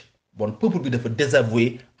d'accorduñ ci bon peuple bi dafa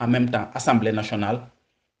désavoué en même temps assemblée nationale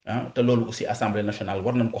te loolu aussi assemblée nationale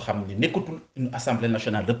war nañ ko xam ni nekkatul une assemblée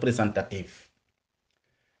nationale représentative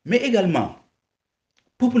mais également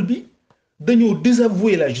peuple bi dañoo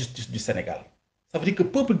désavouer la justice du Sénégal ça veut dire que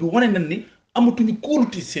peuple bi wane nañ ni amatuñu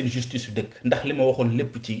kóolute seen justice yu dëkk ndax li ma waxoon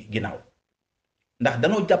lépp ci ginnaaw ndax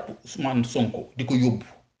danoo jàpp Ousmane Sonko di ko yóbbu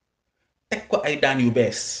teg ko ay daan yu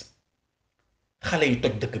bees xale yi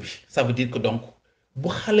toj dëkk bi ça veut dire que donc bu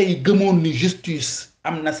xale yi gëmoon ni justice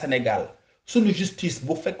am na Sénégal suñu justice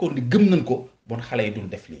bu fekkoon ni gëm nañ ko bon xale yi duñ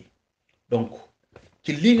def lii donc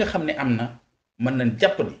ci lii nga xam ne am na mën nañ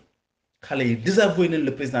jàpp ni xale yi désavoué nañ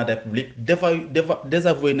le président de la République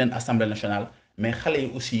désavoué nañ Assemblée nationale mais xale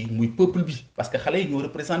yi aussi muy peuple bi parce que xale yi ñoo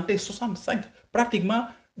représenté 65 pratiquement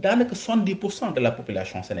daanaka 70% de la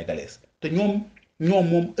population sénégalaise te ñoom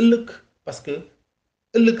moom ëllëg parce que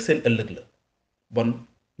ëllëg seen ëllëg la bon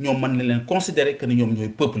ñoom mën na leen considérer que ni ñoom ñooy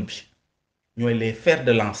peuple bi ñooy les fers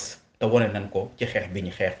de lance te wane nañ ko ci xeex bi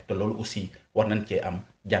ñu xeex te loolu aussi war nañ cee am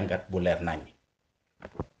jàngat bu leer nañ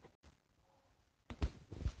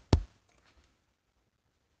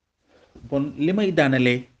bon li may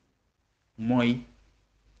daanalee mooy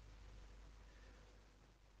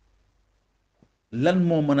lan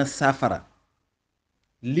moo mën a saafara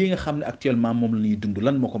lii nga xam ne actuellement moom la ñuy dund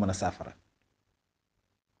lan moo ko mën a saafara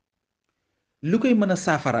lu koy mën a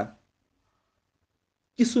saafara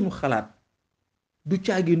ci sunu xalaat du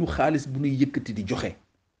caaginu xaalis bu ñuy yëkkati di joxe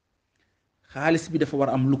xaalis bi dafa war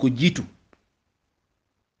a am lu ko jiitu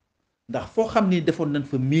ndax foo xam ni defoon nañ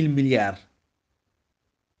fa 1000 milliards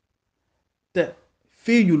te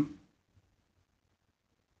feeñul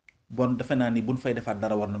bon defe naa ni buñ fay defaat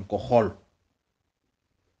dara war nañ ko xool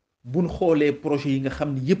buñ xoolee projet yi nga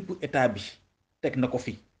xam ni yépp état bi teg na ko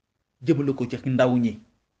fi jëmale ko ci ndaw ñi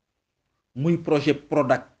muy projet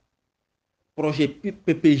Prodac projet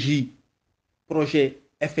PPJ projet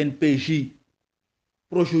FNPJ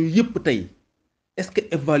projet yu yépp tey est-ce que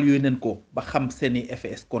évaluer nañ ko ba xam seeni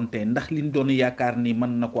effet escompté ndax liñ doon yaakaar ni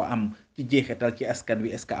mën na ko am ci jeexital ci askan wi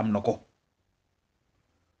est-ce que am na ko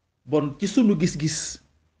bon ci sunu gis-gis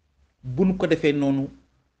buñ ko defee noonu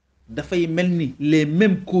dafay mel ni les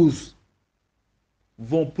mêmes causes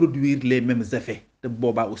vont produire les mêmes effets te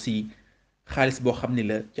boobaa aussi xaalis boo xam ni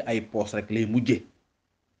la ci ay poos rek lay mujje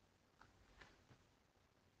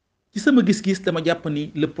ci sama gis-gis dama jàpp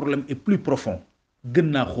ni le problème est plus profond gën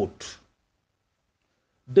naa xóot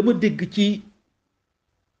dama dégg ci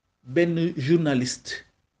benn journaliste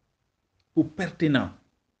bu pertinent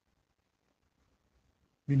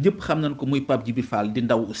ñu ñëpp xam nañ ko muy Pape Djibril Fall di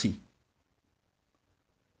ndaw aussi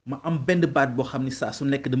ma am benn baat boo xam ni saa su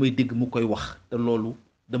nekk damay dégg mu koy wax te loolu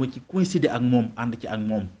dama ci coïncider ak moom ànd ci ak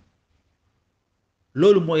moom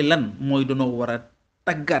loolu mooy lan mooy danoo war a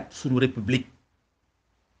tàggaat suñu république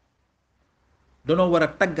danoo war a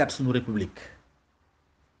tàggaat suñu république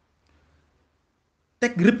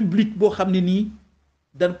teg république boo xam ne nii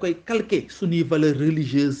dañ koy calquer suñuy valeurs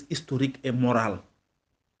religieuses historiques et morales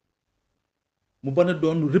mu bana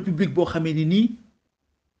doon république boo xamee ni nii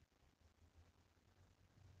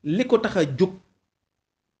li ko tax a jóg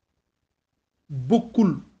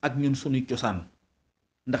bokkul ak ñun suñuy cosaan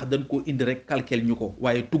ndax dañ koo indi rek calquer ñu ko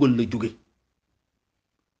waaye tugal la jóge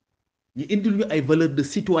ñu indil ñu ay valeurs de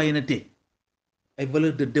citoyenneté ay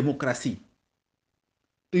valeurs de démocratie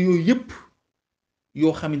te yooyu yépp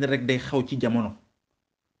yoo xam ne rek day xaw ci jamono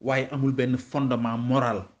waaye amul benn fondement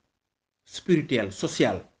moral spirituel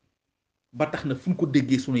social ba tax na fu ñu ko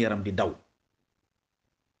déggee suñu yaram di daw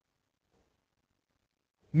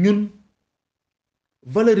ñun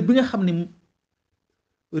valeur bi nga xam ne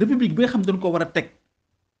république bi nga xam ne dañ ko war a teg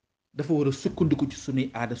dafa war a sukkandiku ci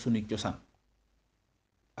suñuy aada suñuy cosaan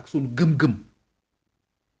ak suñu gëm-gëm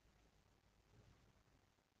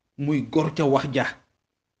muy gor ca wax ja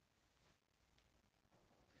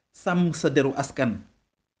sàmm sa deru askan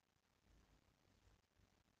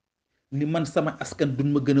ni man sama askan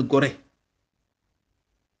duñ ma gën a gore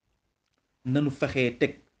nanu fexee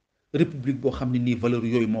teg république boo xam ne nii valeur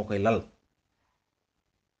yooyu moo koy lal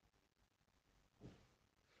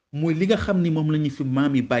mooy li nga xam ni moom la ñu fi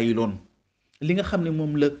maam yi bàyyi loon li nga xam ne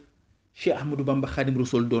moom la Cheikh Ahmadou Bamba Khadim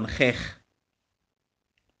Rassoul doon xeex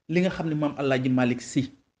li nga xam ne maam Alaaji Malick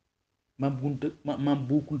Sy maam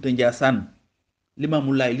Bu Kunta Njaasaan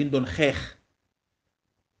Limaamu Laay li ñu doon xeex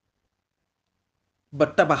ba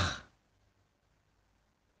tabax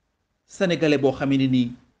sénégalais boo xamee ne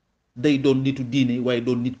nii day doon nitu diine waaye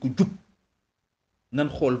doon nit ku jub nan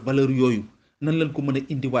xool valeur yooyu nan lañ ko mën a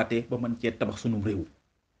indiwaatee ba mën cee tabax sunu réew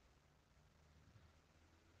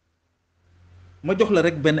ma jox la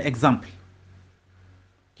rek benn exemple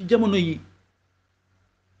ci jamono yi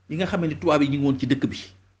nga xam ne tubaab yi ñu ngi woon ci dëkk bi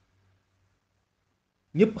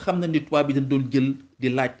ñëpp xam na ni tubaab bi dañ doon jël di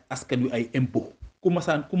laaj askan wi ay impôt ku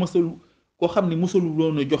masul koo xam ne mosul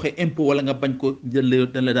woon a joxe impôt wala nga bañ ko dañ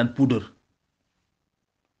la daan puudar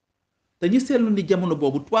te ñu seetlu ni jamono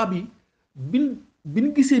boobu tubaab yi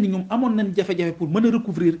bin gisee ni ñoom amoon nañ jafe-jafe pour mën a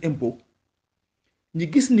recouvrir impôt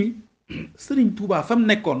ñu gis ni Sëriñ Tuubaa fa mu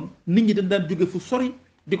nekkoon nit ñi dañ daan jóge fu sori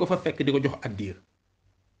di ko fa fekk di ko jox addiya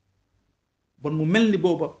bon mu mel ni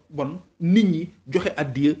booba bon nit ñi joxe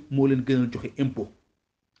addiya moo leen gënal joxe impôt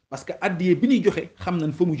parce que addiya bi ñuy joxe xam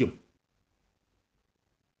nañ fa mu jëm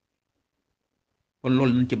kon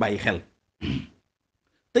loolu nañ ci bàyyi xel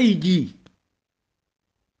tey jii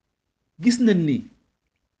gis nañ ni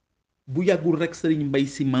bu yàggul rek Serigne Mbaye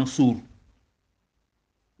Sy Mansour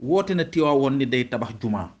woote na Tiwaawoon ni day tabax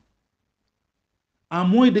jumaa en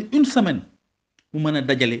moins de une semaine mu mën a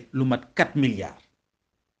dajale lu mat 4 milliards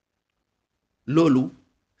loolu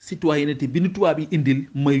citoyenneté bi nu tubaab yi indil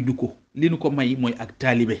may ñu ko li nu ko may mooy ak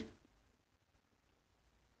taalibe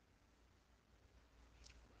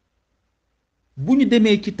bu ñu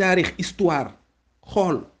demee ci taarix histoire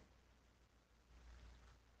xool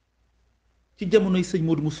ci jamonoy sëñ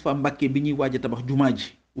Modou Moustapha Mbacké bi ñuy waaj a tabax jumaa ji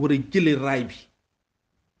war a jële raay bi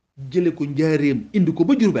jële ko njaareem indi ko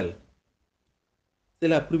ba Jurbel c'est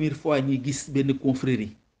la première fois ñuy gis benn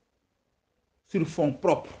confrérie sur fonds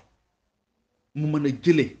propres mu mën a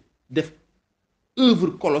jële def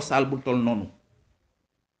œuvre colossale bu toll noonu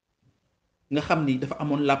nga xam ni dafa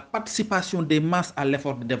amoon la participation des masses à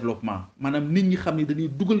l'effort de développement maanaam nit ñi xam ni dañuy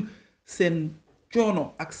dugal seen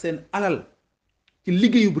coono ak seen alal ci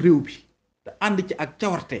liggéeyub réew bi te ànd ci ak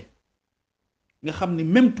cawarte nga xam ni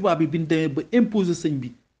même tubaab bi ñu demee ba imposer sëñ bi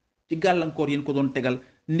ci gàllankoor yéen ko doon tegal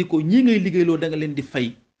ni ko ñii ngay liggéeyloo da nga leen di fay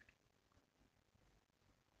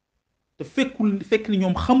te fekk ni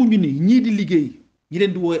ñoom xamuñu ni ñii di liggéey ñi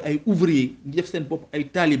leen di woowe ay ouvrier ñi def seen bopp ay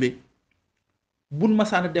taalibe buñ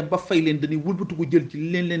masaana dem ba fay leen dañuy wëlbatu ko jël ci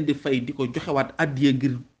leen di fay di ko joxewaat àddiya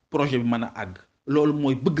ngir projet bi mën a àgg loolu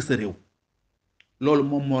mooy bëgg sa réew loolu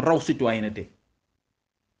moom moo raw citoyenneté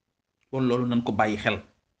kon loolu nañ ko bàyyi xel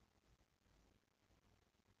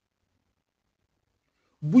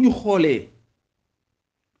bu ñu xoolee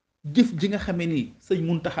jëf ji nga xamee ni sëñ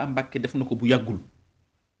Muntaxa Mbàkke def na ko bu yàggul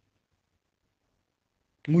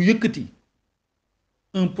mu yëkkati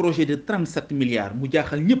un projet de 37 milliards mu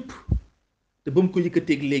jaaxal ñépp te ba mu ko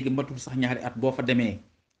yëkkateeg léegi matul sax ñaari at boo fa demee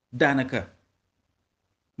daanaka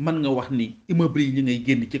mën nga wax ni immeuble yi ñu ngay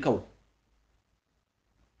génn ci kaw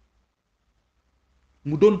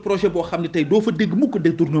mu doon projet boo xam ne tey doo fa dégg mukk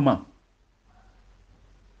détournement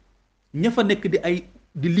ña fa nekk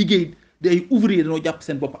di liggéey di ay ouvrier dañoo jàpp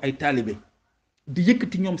seen bopp ay taalibe di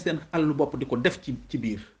yëkkati ñoom seen alalu bopp di ko def ci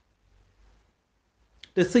biir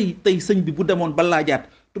te tey sëñ bi bu demoon ba laajaat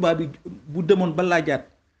tubaab bi bu demoon ba laajaat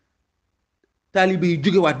taalibe yi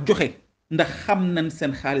jógewaat joxe ndax xam nañ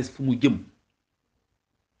seen xaalis fu mu jëm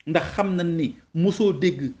ndax xam nañ ni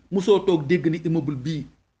mosoo toog dégg ni immeuble bii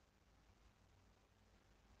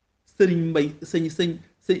sëriñ Mbay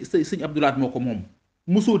sëñ Abdoulaat moo ko moom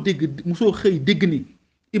mosoo xëy dégg ni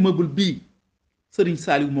immeuble bii sëriñ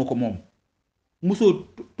Saaliw moo ko moom mosoo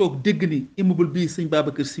toog dégg ni immeuble bii sëñ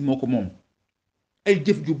Babacar Si moo ko moom ay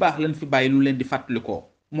jëf ju baax lañ fi bàyyi lu leen di fàttalikoo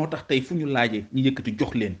moo tax tey fu ñu laajee ñu yëkkati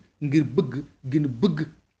jox leen ngir gën a bëgg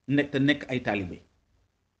nekk ay taalibe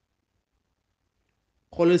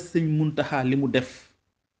xoolal sëñ Muntaxa li mu def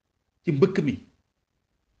ci mbëkk mi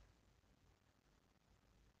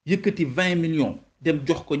yëkkati 20 millions dem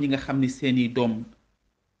jox ko ñi nga xam ni seeni doom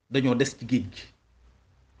dañoo des ci géej gi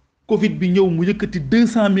Covid bi ñëw mu yëkkati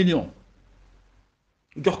 200 millions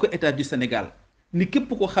jox ko état du Sénégal ni képp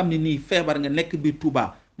ko xam ne nii feebar nga nekk biir Touba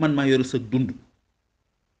man maa yore sa dund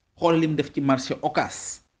xool li mu def ci marché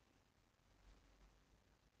Ocass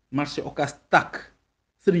tàkk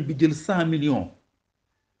sëriñ bi jël 100 millions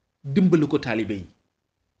dimbali ko taalibe yi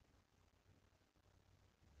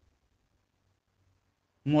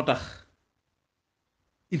moo tax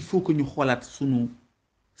il faut que ñu xoolaat sunu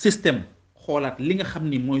système xoolaat li nga xam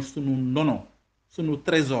ni mooy sunu ndono sunu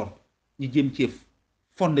trésor ñu jëm ci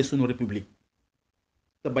fondé sunu république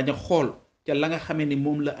te bañ a xool ca la nga xamee ni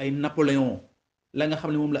moom la ay Napoléon la nga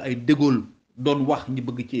xam ne moom la ay De Gaulle doon wax ñi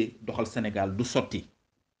bëgg ci doxal Sénégal du sotti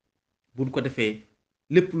buñ ko defee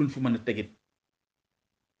lépp luñ fu mën a tegit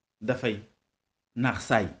dafay naax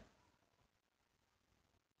saay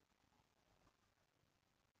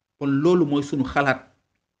kon loolu mooy sunu xalaat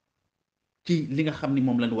ci li nga xam ni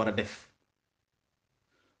moom lañ war a def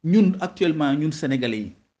ñun actuellement ñun sénégalais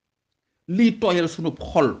yi liy tooyal sunu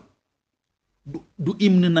xol du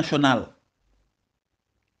hymne national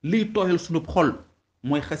liy tooyal sunu xol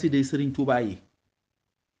mooy xasiday Sëriñ Tuubaa yi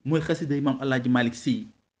mooy xasiday maam Alaaji Malick Sy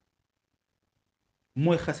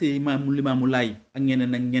mooy xasiday maam Limaamu Laay ak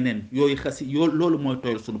ñeneen yooyu loolu mooy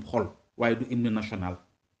tooyal sunu xol waaye du hymne national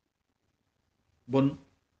bon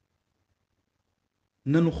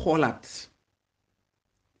nanu xoolaat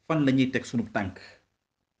fan la ñuy teg sunu tànk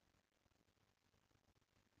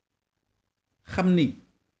xam ni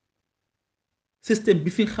système bi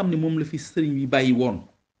fi xam ni moom la fi sëriñ yi bàyyi woon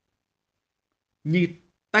ñuy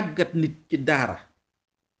tàggat nit ci daara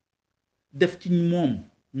def ci moom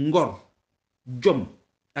ngor jom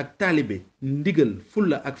ak taalibe ndigal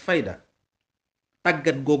fulla ak fayda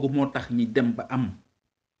tàggat googu moo tax ñi dem ba am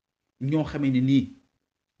ñoo xamee ni nii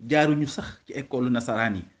jaaruñu sax ci école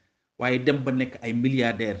nasaraan yi waaye dem ba nekk ay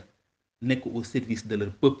milliardaires nekk au service de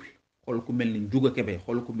leur peuple. xool ku mel ni Ndiouga Kébé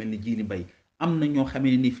xool ku mel ni Djily Mbaye am na ñoo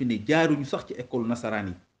xamee ni fi ne jaaruñu sax ci école nasaraan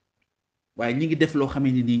yi waaye ñi ngi def loo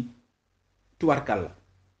xamee ni nii tuwarkal la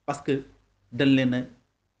parce que dañ leen a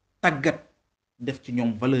tàggat def ci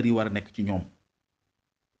ñoom valeurs yi war a nekk ci ñoom.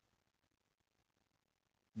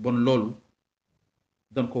 bon loolu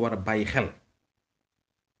dañ ko war a bàyyi xel.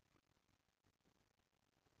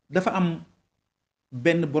 dafa am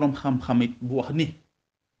benn boroom xam-xam it bu wax ni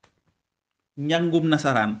njàngum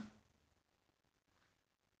nasaraan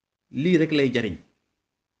lii rek lay jariñ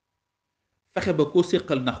fexe ba koo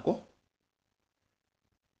séqal nax ko,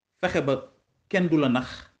 fexe ba kenn du la nax,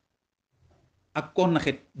 ak koo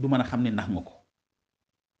naxit du mën a xam ne nax nga ko.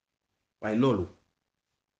 waaye loolu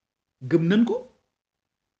gëm nañ ko.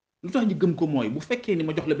 lu tax ñu gëm ko mooy bu fekkee ni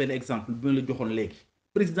ma jox la benn exemple bi ma la joxoon léegi,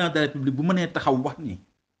 président de la république bu mënee taxaw wax ni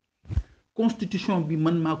constitution bi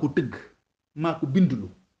man maa ko tëgg maa ko bindulu,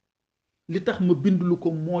 li tax ma bindulu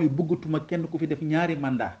ko mooy bëggatuma kenn ku fi def ñaari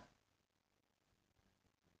mandat.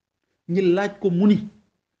 ñi laaj ko mu ni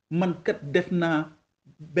man kat def naa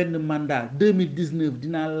benn mandat 2019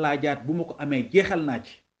 dinaa laajaat bu ma ko amee jeexal naa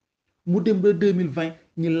ci. mu dem ba 2020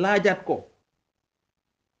 ñi laajaat ko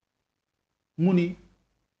mu ni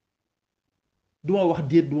duma wax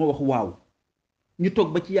déet duma wax waaw. ñu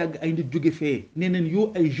toog ba ci yàgg ay nit jóge fee nee nañ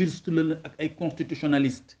yow ay juriste la ak ay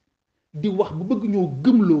constitutionnaliste di wax bu bëgg ñoo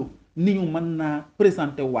gëmloo ni ñu mën naa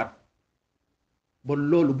présenté waat. bon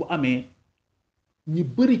loolu bu amee ñi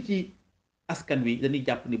bëri ci askan wi dañuy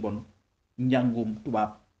jàpp ni bon njàngum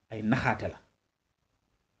tubaab ay naxaate la.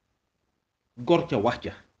 gor ca wax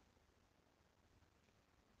ca.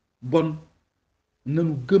 bon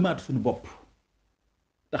nanu gëmaat suñu bopp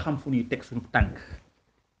te xam fu ñuy teg suñu tànk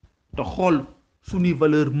te xool suñuy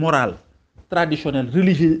valeur morale traditionnelle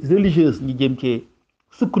religieuse ñi jëm cee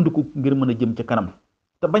sukkandiku ngir mën a jëm ca kanam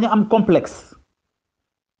te bañ a am complexe.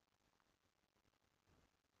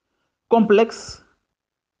 complexe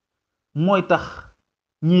mooy tax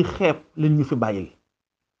ñiy xeeb leen ñu fi bàyyil.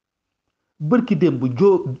 bërki démb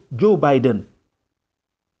Joe Biden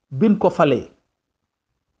bin ko falee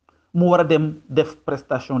mu war a dem def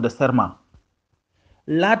prestation de serment,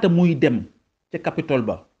 laata muy dem ca Capitole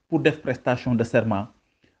ba pour def prestation de serment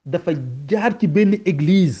dafa jaar ci benn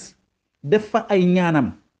église def fa ay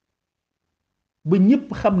ñaanam ba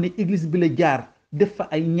ñépp xam ne église bi la jaar def fa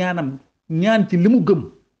ay ñaanam ñaan ci li mu gëm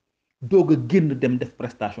doog a génn dem def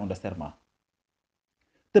prestation de serment.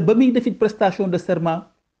 te ba muy defit prestation de serment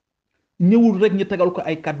ñëwul rek ñu tegal ko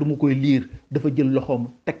ay kàddu mu koy liir, dafa jël loxoom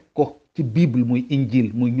teg ko ci bible muy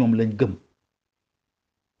injil muy ñoom lañ gëm.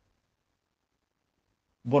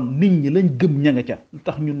 bon nit ñi lañ gëm ña nga ca, lu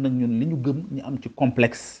tax ñun nag ñun li ñu gëm ñu am ci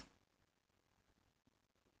complexe.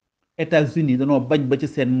 États-Unis danoo bañ ba ci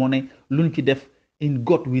seen monnaie lu ñu ci def in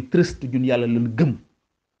God we trust, ñun yàlla lañ gëm.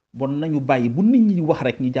 bon nañu bàyyi bu nit ñi wax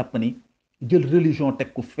rek ñu jàpp ni jël religion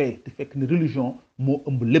teg ko fee te fekk ni religion moo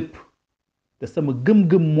ëmb lépp. te sama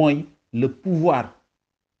gëm-gëm mooy le pouvoir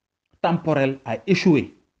temporel a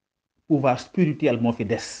échoué, pouvoir spirituel moo fi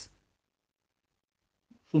des.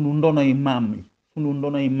 sunu ndonoy maam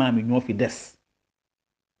yi ñoo fi des.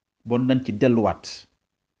 bon nañ ci delluwaat.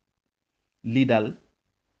 lii daal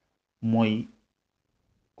mooy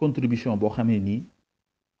contribution boo xam ne nii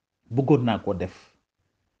bëggoon naa ko def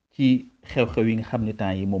ci xew-xew yi nga xam ne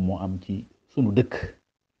temps yi moom moo am ci sunu dëkk.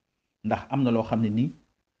 ndax am na loo xam ne nii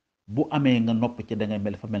bu amee nga nopp ci da ngay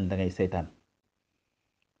mel fa mel da ngay seytaan.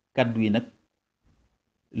 kàddu yi nag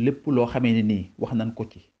lépp loo xamee ne nii wax nañ ko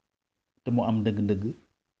ci te mu am ndëgg-ndëgg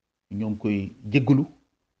ñoo ngi koy jéggalu,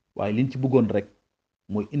 waaye liñ ci bëggoon rek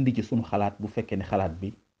mooy indi ci sunu xalaat bu fekkee ne xalaat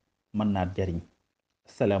bi mën naa jariñ.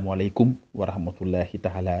 asalaamualeykum wa rahmatullahi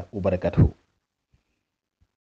taala wa barakatuhu.